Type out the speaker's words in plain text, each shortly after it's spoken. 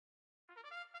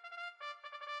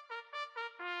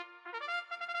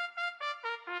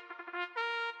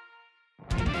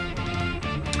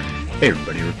Hey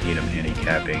everybody, Rick Needham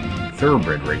handicapping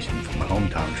thoroughbred racing from my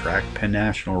hometown track, Penn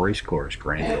National Race Course,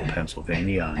 Grandville,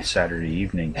 Pennsylvania, on Saturday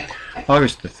evening,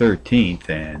 August the 13th,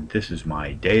 and this is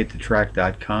my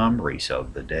dayatthetrack.com race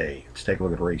of the day. Let's take a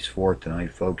look at race 4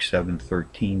 tonight, folks.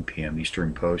 7:13 p.m.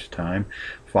 Eastern Post Time.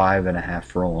 5.5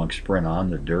 furlong sprint on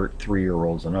the dirt,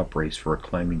 3-year-olds and up, race for a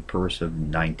claiming purse of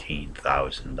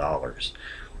 $19,000.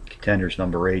 Contenders: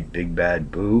 number 8, Big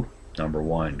Bad Boo. Number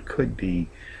 1, Could Be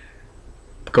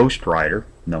Ghost Rider.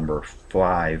 Number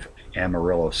 5,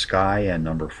 Amarillo Sky, and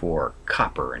number 4,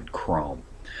 Copper and Chrome.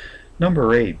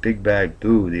 Number 8, Big Bad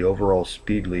Boo, the overall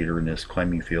speed leader in this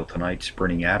claiming field tonight,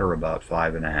 sprinting at or about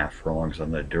 5.5 furlongs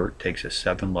on the dirt, takes a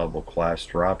 7-level class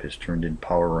drop, has turned in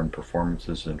power run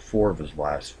performances in 4 of his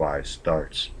last 5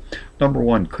 starts. Number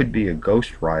 1, Could Be a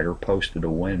Ghost Rider, posted a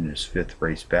win in his 5th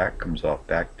race back, comes off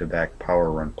back-to-back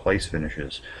power run place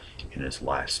finishes in his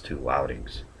last 2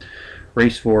 outings.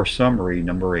 Race 4 summary: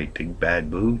 number 8, Big Bad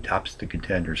Boo, tops the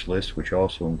contenders list, which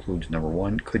also includes number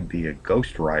 1, Could Be a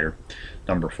Ghost Rider,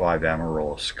 number 5,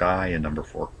 Amarillo Sky, and number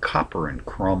 4, Copper and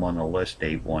Chrome on the list.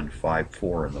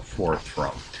 8-1-5-4 in the 4th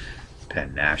from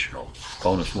Penn National.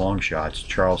 Bonus long shots: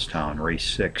 Charlestown, race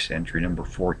 6, entry number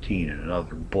 14, and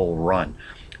another bull run.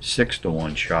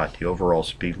 6-1 shot, the overall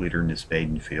speed leader in this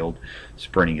maiden field,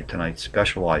 sprinting at tonight's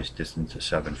specialized distance of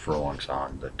 7 furlongs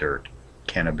on the dirt.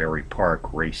 Canterbury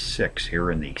Park, race 6, here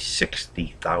in the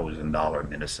 $60,000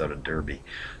 Minnesota Derby.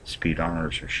 Speed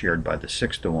honors are shared by the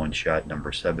 6-1 shot,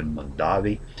 number 7,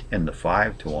 Mondavi, and the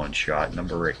 5-1 shot,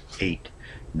 number 8,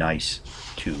 Nice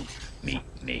to Meet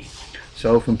Me.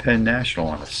 So from Penn National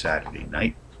on a Saturday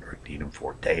night, Rick Needham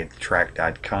for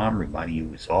dayatthetrack.com, reminding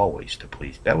you as always to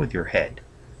please bet with your head,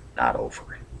 not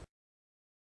over it.